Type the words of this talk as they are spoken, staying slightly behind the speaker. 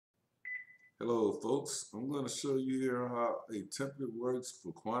Hello folks, I'm going to show you here how a template works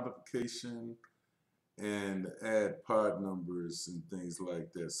for quantification and add part numbers and things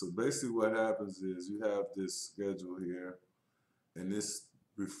like that. So basically what happens is you have this schedule here and this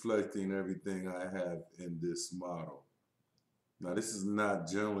reflecting everything I have in this model. Now this is not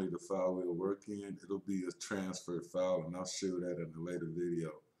generally the file we'll work in, it'll be a transfer file and I'll show that in a later video.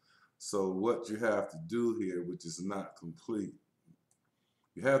 So what you have to do here, which is not complete,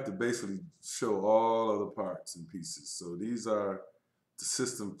 you have to basically show all of the parts and pieces. So these are the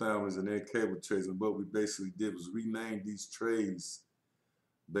system families and their cable trays, and what we basically did was rename these trays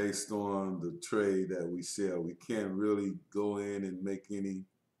based on the tray that we sell. We can't really go in and make any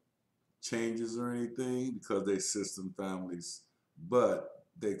changes or anything because they're system families, but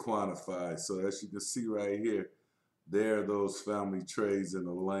they quantify. So as you can see right here, there are those family trays and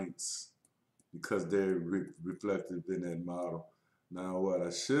the lengths because they're reflected in that model. Now what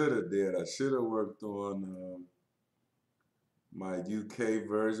I should have did, I should have worked on my UK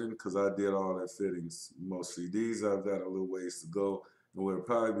version because I did all that fittings mostly. These I've got a little ways to go, and we'll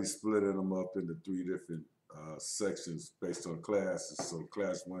probably be splitting them up into 3 different sections based on classes. So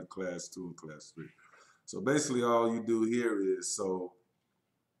class 1, class 2, and class 3. So basically all you do here is, so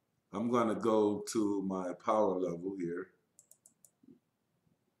I'm going to go to my power level here,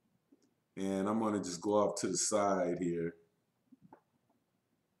 and I'm going to just go off to the side here,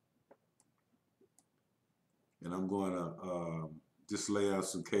 and I'm going to just lay out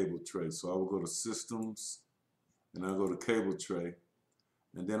some cable trays. So I will go to Systems, and I'll go to Cable Tray,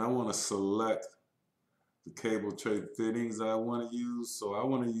 and then I want to select the cable tray fittings I want to use. So I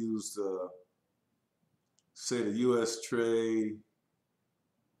want to use the, say the US tray,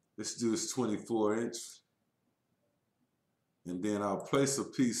 let's do this 24-inch, and then I'll place a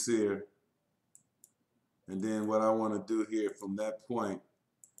piece here, and then what I want to do here from that point,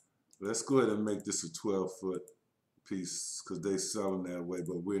 let's go ahead and make this a 12-foot piece because they sell them that way,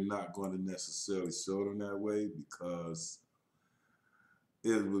 but we're not going to necessarily show them that way because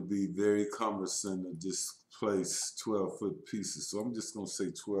it would be very cumbersome to just place 12-foot pieces. So I'm just going to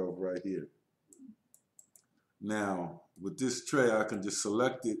say 12 right here. Now with this tray I can just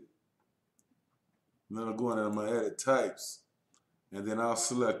select it, and then I'll go in and I'm going to edit types, and then I'll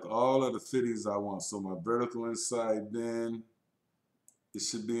select all of the fittings I want. So my vertical inside bin, it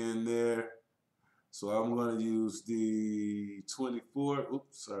should be in there. So I'm going to use the 24,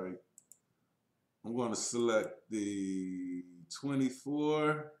 oops, sorry. I'm going to select the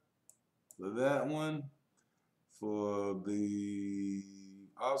 24 for that one. For the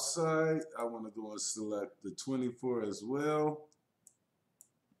outside, I want to go and select the 24 as well.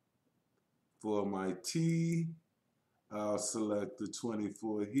 For my T, I'll select the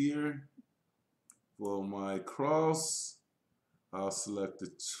 24 here. For my cross, I'll select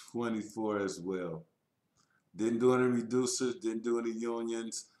the 24 as well. Didn't do any reducers, didn't do any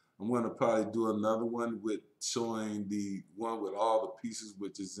unions. I'm going to probably do another one with showing the one with all the pieces,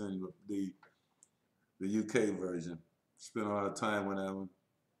 which is in the UK version. Spent a lot of time on that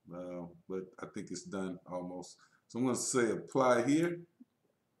one, but I think it's done almost. So I'm going to say apply here.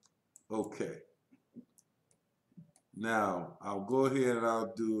 Okay. Now I'll go ahead and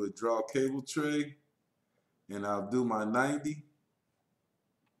I'll do a draw cable tray, and I'll do my 90,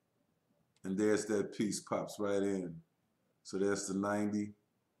 and there's that piece pops right in. So that's the 90.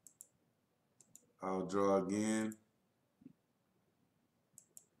 I'll draw again.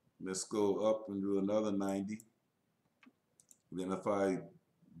 Let's go up and do another 90. Then if I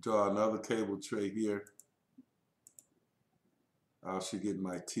draw another cable tray here, I should get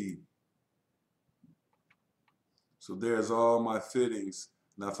my T. So there's all my fittings.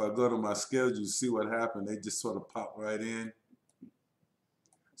 Now if I go to my schedule, see what happened, they just sort of pop right in.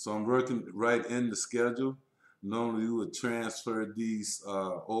 So I'm working right in the schedule. Normally we would transfer these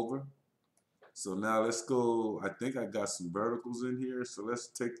over. So now let's go, I think I got some verticals in here, so let's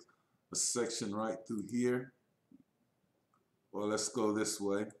take a section right through here. Or let's go this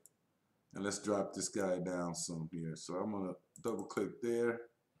way, and let's drop this guy down some here. So I'm going to double click there,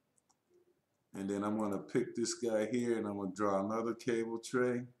 and then I'm going to pick this guy here, and I'm going to draw another cable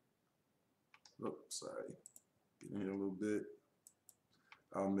tray. Oops, sorry, get in here a little bit.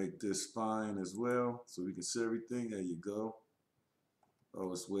 I'll make this fine as well so we can see everything. There you go.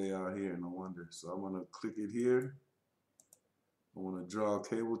 Oh, it's way out here, no wonder. So I'm going to click it here. I want to draw a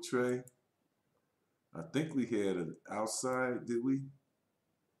cable tray. I think we had it outside, did we?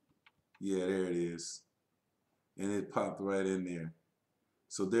 Yeah, there it is. And it popped right in there.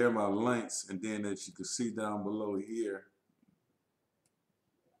 So there are my lengths, and then as you can see down below here,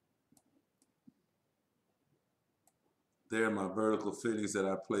 there are my vertical fittings that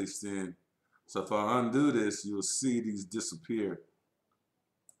I placed in. So if I undo this, you'll see these disappear.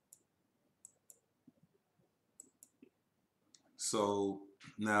 So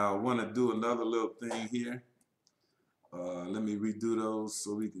now I want to do another little thing here. Let me redo those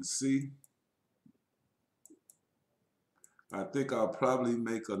so we can see. I think I'll probably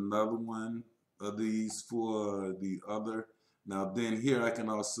make another one of these for the other. Now then here I can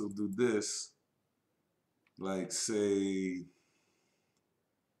also do this, like say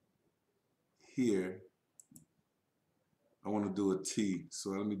here, I want to do a T. So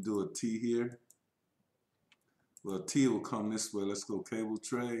let me do a T here. Well, T will come this way. Let's go cable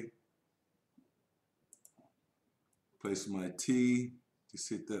tray. Place my T. Just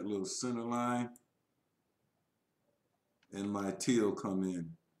hit that little center line. And my T will come in.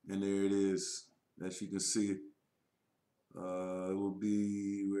 And there it is. As you can see, it will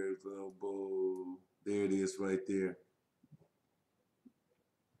be, where's the elbow? There it is right there.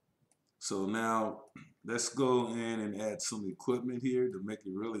 So now let's go in and add some equipment here to make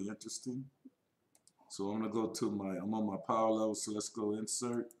it really interesting. So I'm gonna go to my, I'm on my power level, so let's go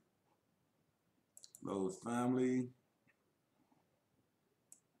insert, load family.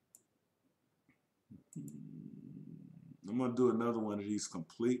 I'm gonna do another one of these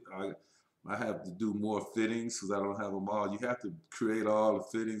complete. I have to do more fittings because I don't have them all. You have to create all the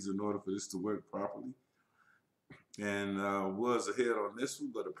fittings in order for this to work properly. And was ahead on this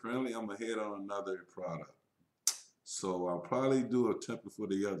one, but apparently I'm ahead on another product. So I'll probably do a template for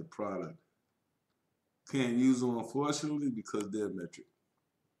the other product. Can't use them unfortunately because they're metric.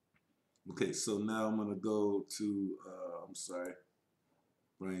 Okay, so now I'm gonna go to, I'm sorry,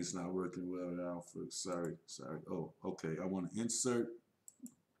 brain's not working well now. Sorry. Oh, okay, I want to insert,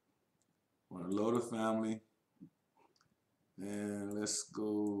 I want to load a family, and let's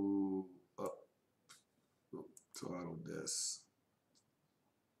go up to Autodesk.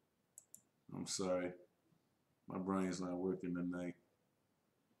 I'm sorry, my brain's not working tonight.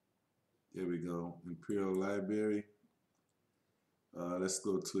 There we go, Imperial Library. Let's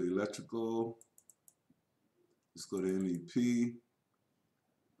go to electrical. Let's go to MEP.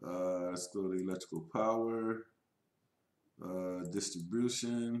 Let's go to electrical power.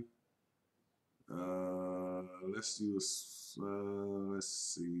 Distribution. Let's use, let's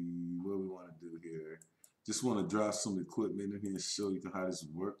see what we want to do here. Just want to drop some equipment in here and show you how this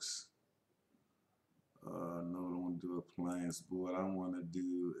works. No, I don't want to do appliance board. I want to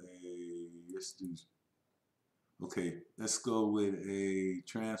do a, let's do, okay, let's go with a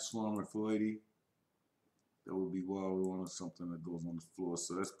transformer 480. That would be wall. We want something that goes on the floor.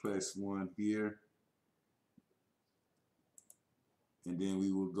 So let's place one here. And then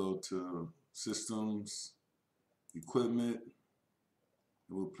we will go to systems, equipment,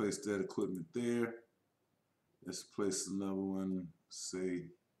 and we'll place that equipment there. Let's place another one, say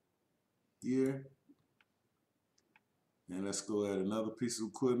here. And let's go add another piece of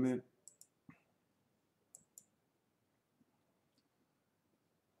equipment.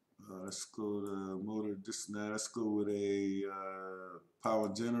 Let's go to motor, this now. Let's go with a power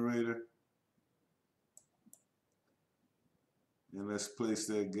generator. And let's place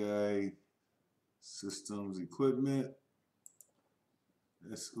that guy, systems, equipment.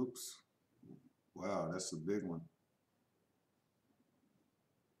 That's, oops. Wow, that's a big one.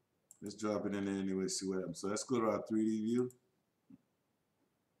 Let's drop it in there anyway, see what happens. So let's go to our 3D view.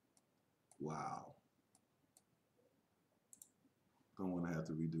 Wow. Don't want to have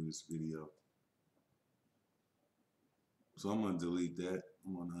to redo this video. So I'm going to delete that.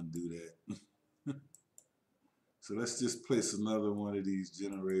 I'm going to undo that. So let's just place another one of these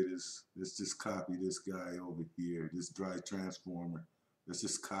generators. Let's just copy this guy over here, this dry transformer. Let's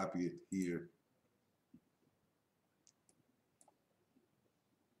just copy it here.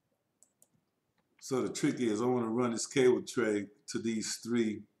 So the trick is I want to run this cable tray to these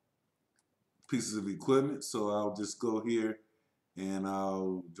three pieces of equipment. So I'll just go here and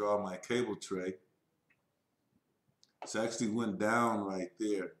I'll draw my cable tray. It actually went down right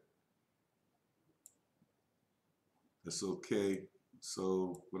there. That's okay.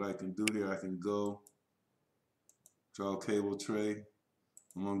 So what I can do here, I can go draw a cable tray.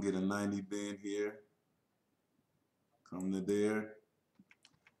 I'm gonna get a 90 bend here. Come to there.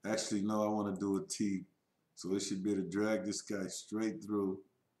 Actually, no, I want to do a T. So it should be able to drag this guy straight through.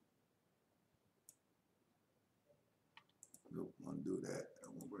 Nope, undo that. That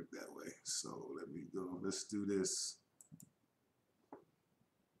won't work that way. So let me go. Let's do this.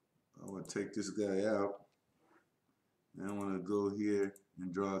 I want to take this guy out. And I want to go here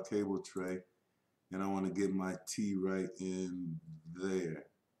and draw a cable tray. And I want to get my T right in there.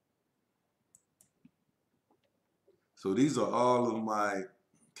 So these are all of my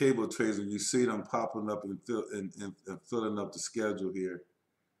cable trays, and you see them popping up and filling up the schedule here.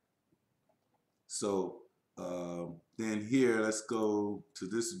 So then here, let's go to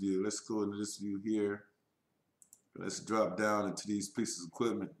this view. Let's go into this view here. Let's drop down into these pieces of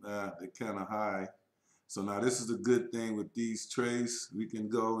equipment. They're kind of high. So now this is the good thing with these trays. We can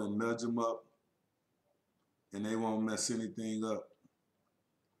go and nudge them up and they won't mess anything up.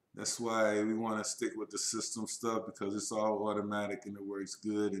 That's why we want to stick with the system stuff, because it's all automatic and it works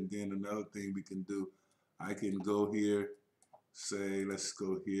good. And then another thing we can do, I can go here, say, let's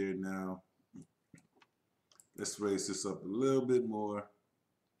go here now. Let's raise this up a little bit more.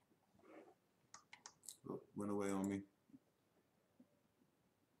 Oh, went away on me.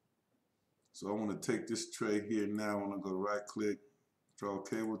 So I want to take this tray here now. I want to go right click, draw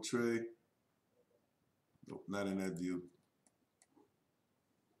cable tray. Nope, not in that view.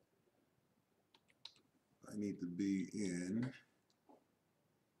 I need to be in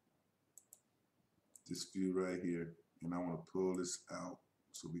this view right here. And I want to pull this out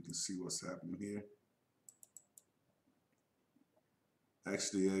so we can see what's happening here.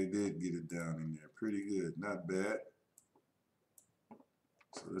 Actually, I did get it down in there pretty good, not bad.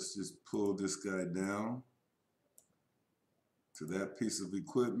 So let's just pull this guy down to that piece of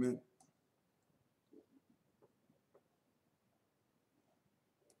equipment.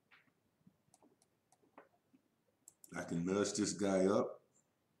 I can nudge this guy up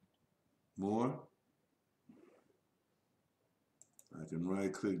more. I can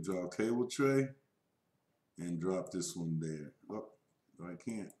right click, draw cable tray, and drop this one there. Oh, I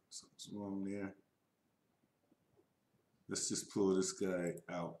can't. Something's wrong there. Let's just pull this guy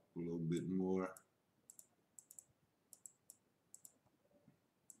out a little bit more.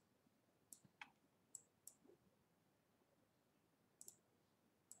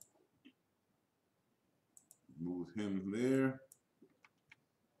 Move him there.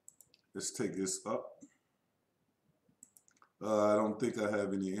 Let's take this up. I don't think I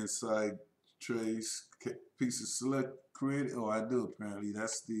have any inside trays pieces select created. Oh, I do apparently.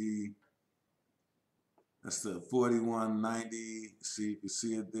 That's the 4190. See, you can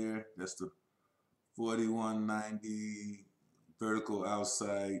see it there. That's the 4190 vertical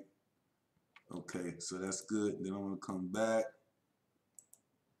outside. Okay, so that's good. Then I'm gonna come back.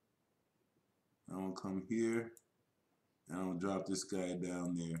 I'm gonna come here, and I'm gonna drop this guy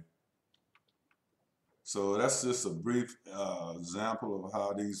down there. So that's just a brief example of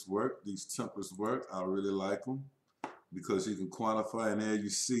how these work. These templates work. I really like them because you can quantify, and there you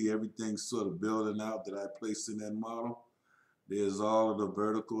see everything sort of building out that I placed in that model. There's all of the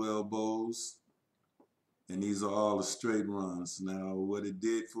vertical elbows, and these are all the straight runs. Now, what it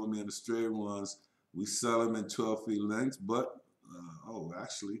did for me in the straight runs, we sell them in 12 feet lengths, but, oh,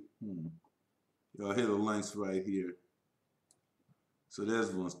 actually, y'all hear the lengths right here. So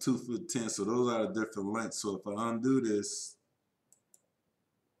there's one's 2 foot 10, so those are the different lengths. So if I undo this,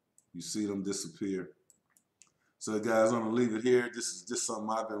 you see them disappear. So guys, I'm gonna leave it here. This is just something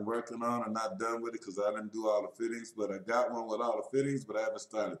I've been working on. I'm not done with it because I didn't do all the fittings, but I got one with all the fittings, but I haven't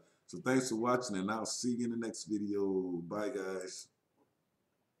started. So thanks for watching, and I'll see you in the next video. Bye, guys.